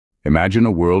Imagine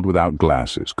a world without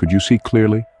glasses. Could you see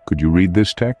clearly? Could you read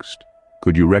this text?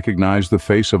 Could you recognize the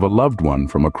face of a loved one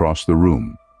from across the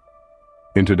room?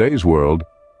 In today's world,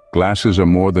 glasses are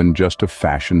more than just a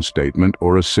fashion statement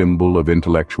or a symbol of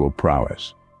intellectual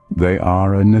prowess. They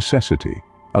are a necessity,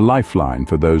 a lifeline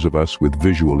for those of us with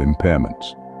visual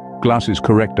impairments. Glasses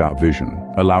correct our vision,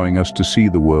 allowing us to see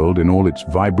the world in all its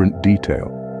vibrant detail.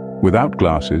 Without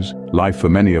glasses, life for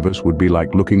many of us would be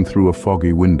like looking through a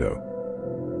foggy window.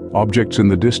 Objects in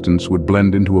the distance would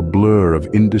blend into a blur of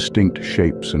indistinct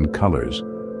shapes and colors.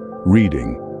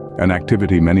 Reading, an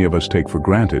activity many of us take for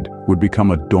granted, would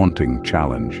become a daunting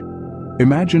challenge.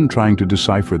 Imagine trying to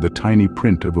decipher the tiny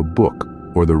print of a book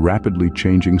or the rapidly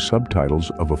changing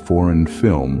subtitles of a foreign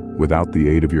film without the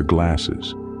aid of your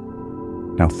glasses.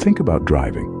 Now think about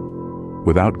driving.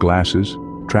 Without glasses,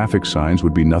 traffic signs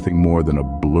would be nothing more than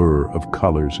a blur of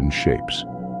colors and shapes.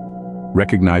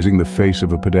 Recognizing the face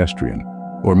of a pedestrian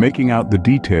or making out the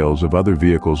details of other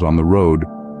vehicles on the road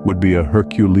would be a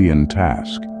Herculean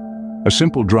task. A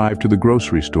simple drive to the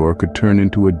grocery store could turn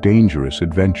into a dangerous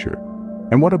adventure.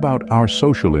 And what about our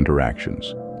social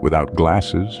interactions? Without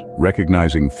glasses,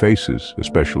 recognizing faces,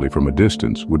 especially from a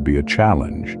distance, would be a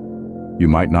challenge. You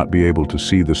might not be able to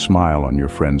see the smile on your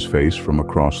friend's face from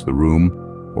across the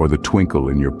room or the twinkle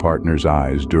in your partner's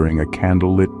eyes during a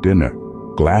candlelit dinner.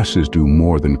 Glasses do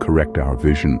more than correct our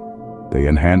vision. They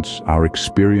enhance our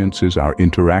experiences, our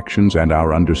interactions, and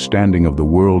our understanding of the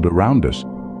world around us.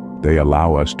 They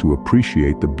allow us to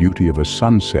appreciate the beauty of a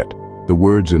sunset, the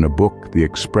words in a book, the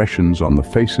expressions on the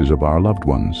faces of our loved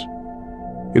ones.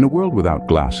 In a world without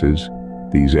glasses,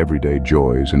 these everyday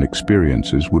joys and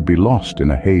experiences would be lost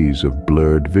in a haze of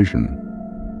blurred vision.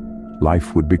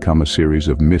 Life would become a series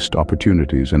of missed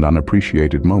opportunities and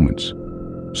unappreciated moments.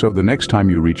 So the next time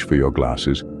you reach for your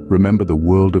glasses, remember the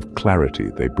world of clarity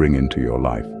they bring into your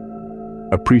life.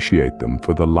 Appreciate them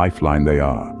for the lifeline they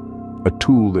are, a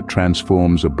tool that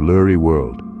transforms a blurry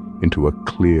world into a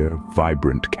clear,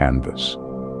 vibrant canvas.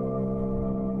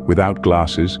 Without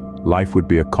glasses, life would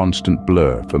be a constant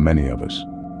blur for many of us.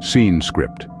 Scene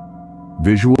script.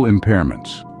 Visual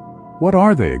impairments. What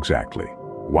are they exactly?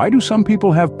 Why do some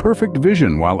people have perfect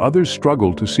vision while others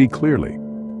struggle to see clearly?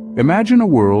 Imagine a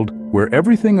world where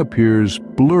everything appears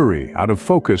blurry, out of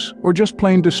focus, or just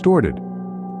plain distorted.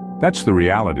 That's the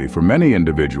reality for many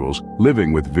individuals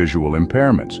living with visual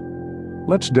impairments.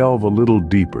 Let's delve a little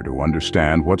deeper to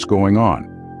understand what's going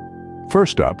on.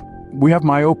 First up, we have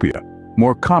myopia,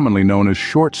 more commonly known as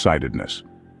short-sightedness.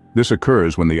 This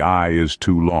occurs when the eye is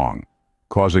too long,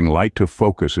 causing light to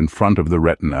focus in front of the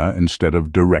retina instead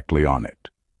of directly on it.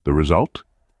 The result?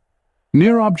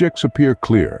 Near objects appear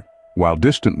clear, while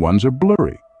distant ones are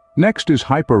blurry. Next is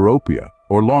hyperopia,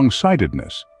 or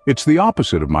long-sightedness. It's the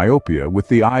opposite of myopia, with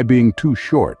the eye being too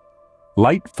short.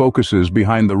 Light focuses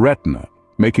behind the retina,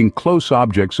 making close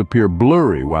objects appear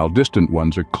blurry while distant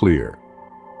ones are clear.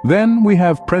 Then we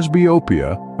have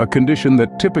presbyopia, a condition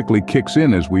that typically kicks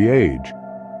in as we age.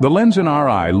 The lens in our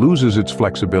eye loses its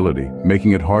flexibility,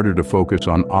 making it harder to focus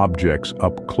on objects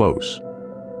up close.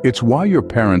 It's why your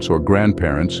parents or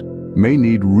grandparents may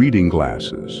need reading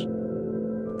glasses.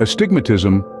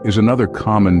 Astigmatism is another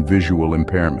common visual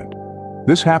impairment.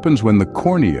 This happens when the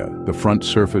cornea, the front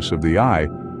surface of the eye,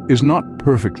 is not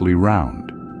perfectly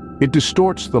round. It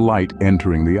distorts the light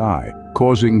entering the eye,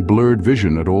 causing blurred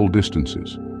vision at all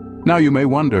distances. Now you may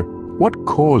wonder, what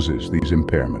causes these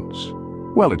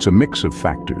impairments? Well, it's a mix of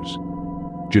factors.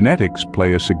 Genetics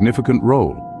play a significant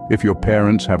role. If your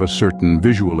parents have a certain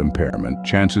visual impairment,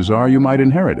 chances are you might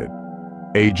inherit it.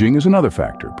 Aging is another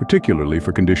factor, particularly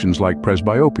for conditions like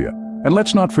presbyopia. And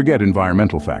let's not forget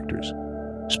environmental factors.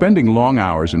 Spending long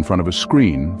hours in front of a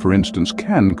screen, for instance,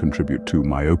 can contribute to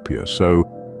myopia, so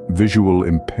visual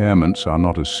impairments are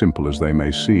not as simple as they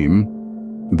may seem.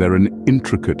 They're an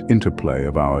intricate interplay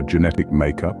of our genetic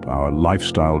makeup, our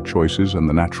lifestyle choices, and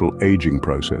the natural aging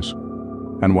process.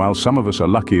 And while some of us are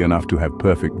lucky enough to have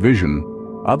perfect vision,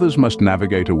 others must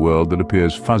navigate a world that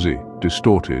appears fuzzy,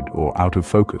 distorted, or out of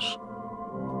focus.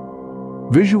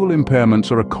 Visual impairments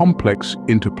are a complex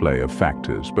interplay of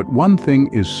factors, but one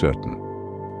thing is certain.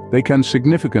 They can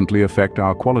significantly affect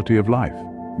our quality of life.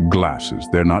 Glasses,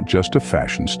 they're not just a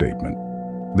fashion statement.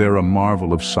 They're a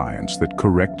marvel of science that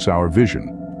corrects our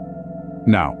vision.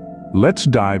 Now, let's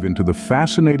dive into the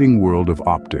fascinating world of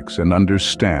optics and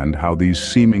understand how these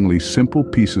seemingly simple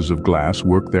pieces of glass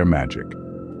work their magic.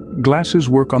 Glasses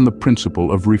work on the principle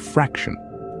of refraction,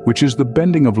 which is the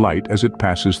bending of light as it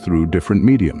passes through different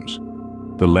mediums.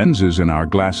 The lenses in our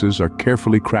glasses are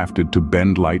carefully crafted to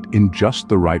bend light in just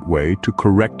the right way to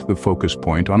correct the focus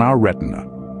point on our retina.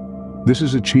 This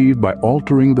is achieved by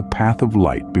altering the path of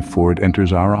light before it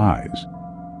enters our eyes.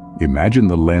 Imagine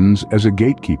the lens as a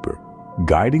gatekeeper,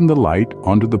 guiding the light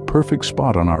onto the perfect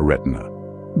spot on our retina,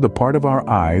 the part of our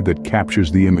eye that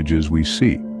captures the images we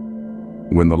see.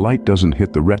 When the light doesn't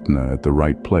hit the retina at the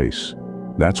right place,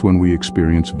 that's when we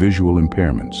experience visual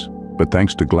impairments. But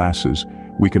thanks to glasses,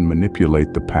 we can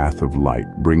manipulate the path of light,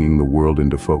 bringing the world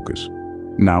into focus.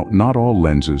 Now, not all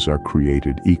lenses are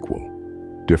created equal.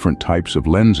 Different types of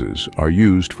lenses are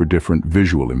used for different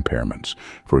visual impairments.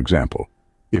 For example,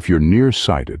 if you're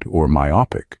nearsighted or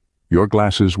myopic, your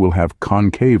glasses will have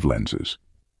concave lenses.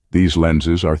 These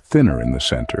lenses are thinner in the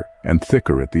center and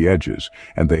thicker at the edges,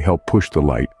 and they help push the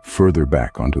light further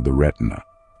back onto the retina.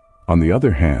 On the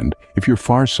other hand, if you're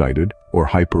farsighted or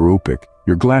hyperopic,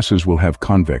 your glasses will have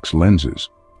convex lenses.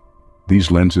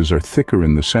 These lenses are thicker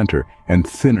in the center and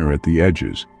thinner at the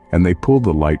edges, and they pull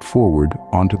the light forward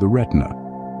onto the retina.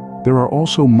 There are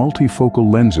also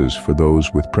multifocal lenses for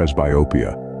those with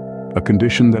presbyopia, a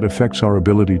condition that affects our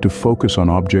ability to focus on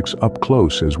objects up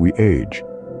close as we age.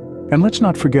 And let's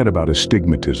not forget about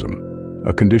astigmatism,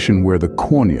 a condition where the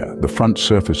cornea, the front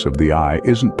surface of the eye,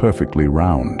 isn't perfectly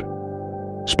round.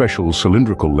 Special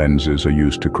cylindrical lenses are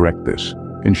used to correct this,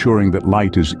 ensuring that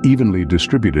light is evenly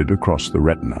distributed across the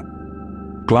retina.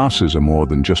 Glasses are more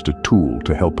than just a tool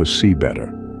to help us see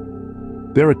better.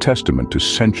 They're a testament to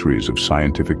centuries of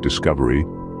scientific discovery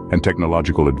and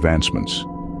technological advancements.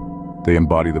 They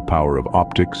embody the power of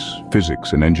optics,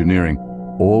 physics, and engineering,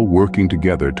 all working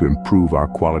together to improve our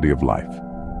quality of life.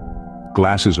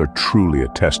 Glasses are truly a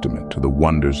testament to the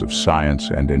wonders of science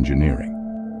and engineering.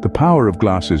 The power of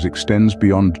glasses extends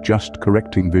beyond just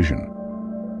correcting vision.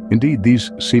 Indeed,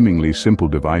 these seemingly simple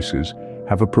devices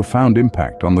have a profound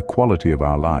impact on the quality of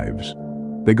our lives.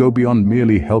 They go beyond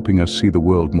merely helping us see the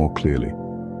world more clearly.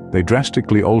 They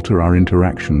drastically alter our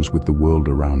interactions with the world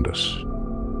around us.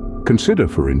 Consider,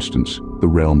 for instance, the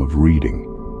realm of reading.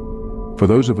 For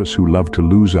those of us who love to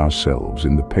lose ourselves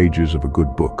in the pages of a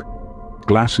good book,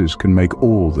 glasses can make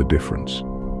all the difference.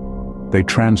 They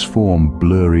transform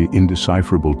blurry,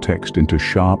 indecipherable text into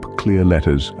sharp, clear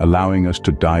letters, allowing us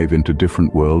to dive into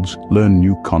different worlds, learn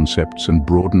new concepts, and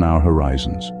broaden our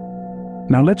horizons.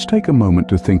 Now let's take a moment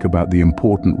to think about the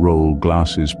important role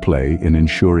glasses play in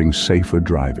ensuring safer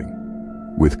driving.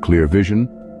 With clear vision,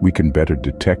 we can better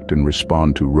detect and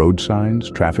respond to road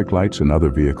signs, traffic lights, and other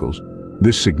vehicles.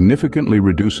 This significantly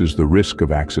reduces the risk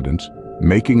of accidents,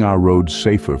 making our roads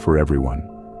safer for everyone.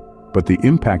 But the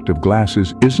impact of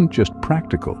glasses isn't just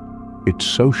practical, it's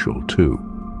social too.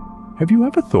 Have you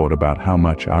ever thought about how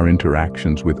much our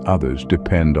interactions with others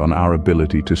depend on our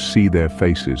ability to see their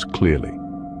faces clearly?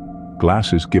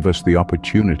 Glasses give us the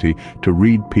opportunity to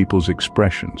read people's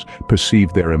expressions,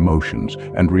 perceive their emotions,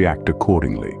 and react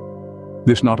accordingly.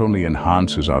 This not only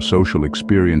enhances our social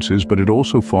experiences, but it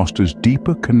also fosters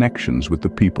deeper connections with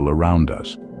the people around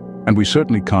us. And we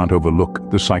certainly can't overlook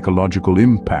the psychological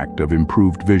impact of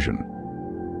improved vision.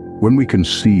 When we can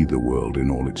see the world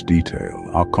in all its detail,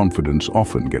 our confidence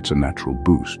often gets a natural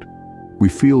boost. We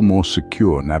feel more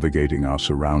secure navigating our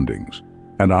surroundings,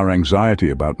 and our anxiety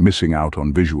about missing out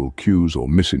on visual cues or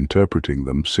misinterpreting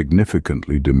them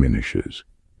significantly diminishes.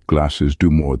 Glasses do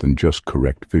more than just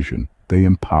correct vision. They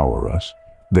empower us.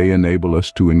 They enable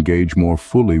us to engage more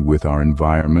fully with our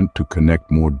environment, to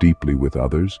connect more deeply with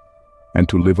others, and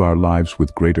to live our lives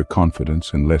with greater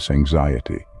confidence and less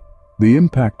anxiety. The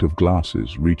impact of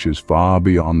glasses reaches far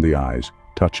beyond the eyes,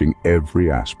 touching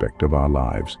every aspect of our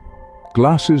lives.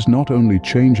 Glasses not only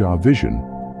change our vision,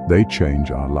 they change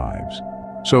our lives.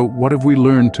 So what have we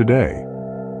learned today?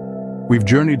 We've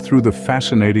journeyed through the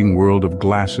fascinating world of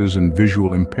glasses and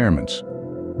visual impairments,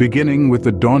 beginning with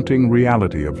the daunting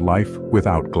reality of life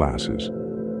without glasses.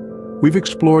 We've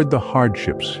explored the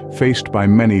hardships faced by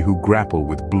many who grapple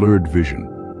with blurred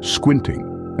vision, squinting,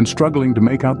 and struggling to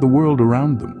make out the world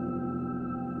around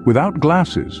them. Without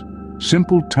glasses,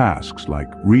 simple tasks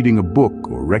like reading a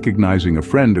book or recognizing a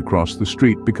friend across the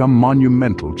street become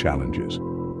monumental challenges.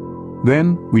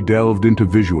 Then we delved into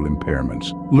visual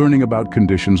impairments, learning about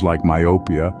conditions like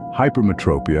myopia,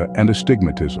 hypermetropia, and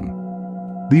astigmatism.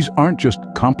 These aren't just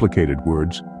complicated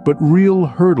words, but real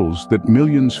hurdles that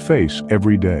millions face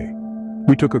every day.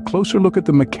 We took a closer look at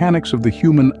the mechanics of the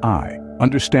human eye,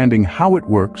 understanding how it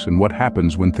works and what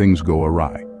happens when things go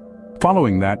awry.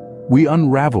 Following that, we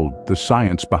unraveled the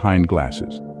science behind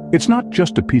glasses. It's not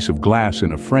just a piece of glass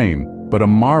in a frame, but a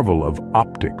marvel of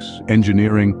optics,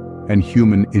 engineering, and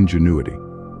human ingenuity.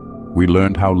 We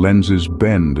learned how lenses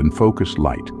bend and focus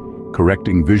light,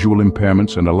 correcting visual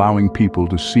impairments and allowing people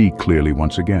to see clearly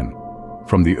once again.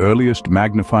 From the earliest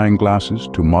magnifying glasses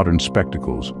to modern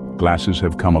spectacles, glasses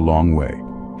have come a long way.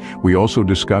 We also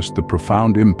discussed the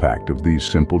profound impact of these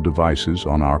simple devices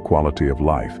on our quality of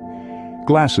life.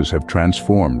 Glasses have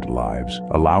transformed lives,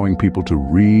 allowing people to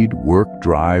read, work,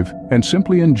 drive, and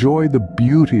simply enjoy the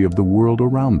beauty of the world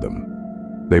around them.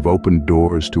 They've opened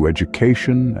doors to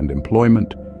education and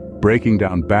employment, breaking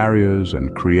down barriers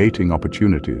and creating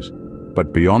opportunities.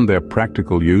 But beyond their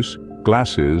practical use,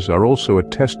 glasses are also a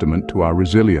testament to our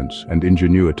resilience and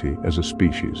ingenuity as a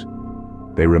species.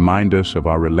 They remind us of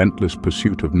our relentless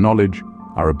pursuit of knowledge,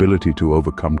 our ability to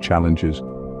overcome challenges,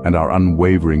 and our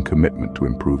unwavering commitment to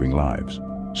improving lives.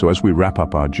 So as we wrap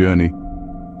up our journey,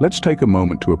 let's take a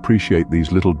moment to appreciate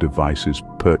these little devices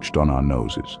perched on our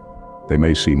noses. They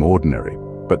may seem ordinary,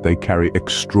 but they carry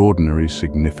extraordinary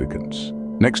significance.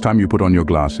 Next time you put on your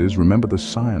glasses, remember the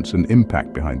science and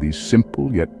impact behind these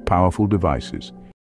simple yet powerful devices.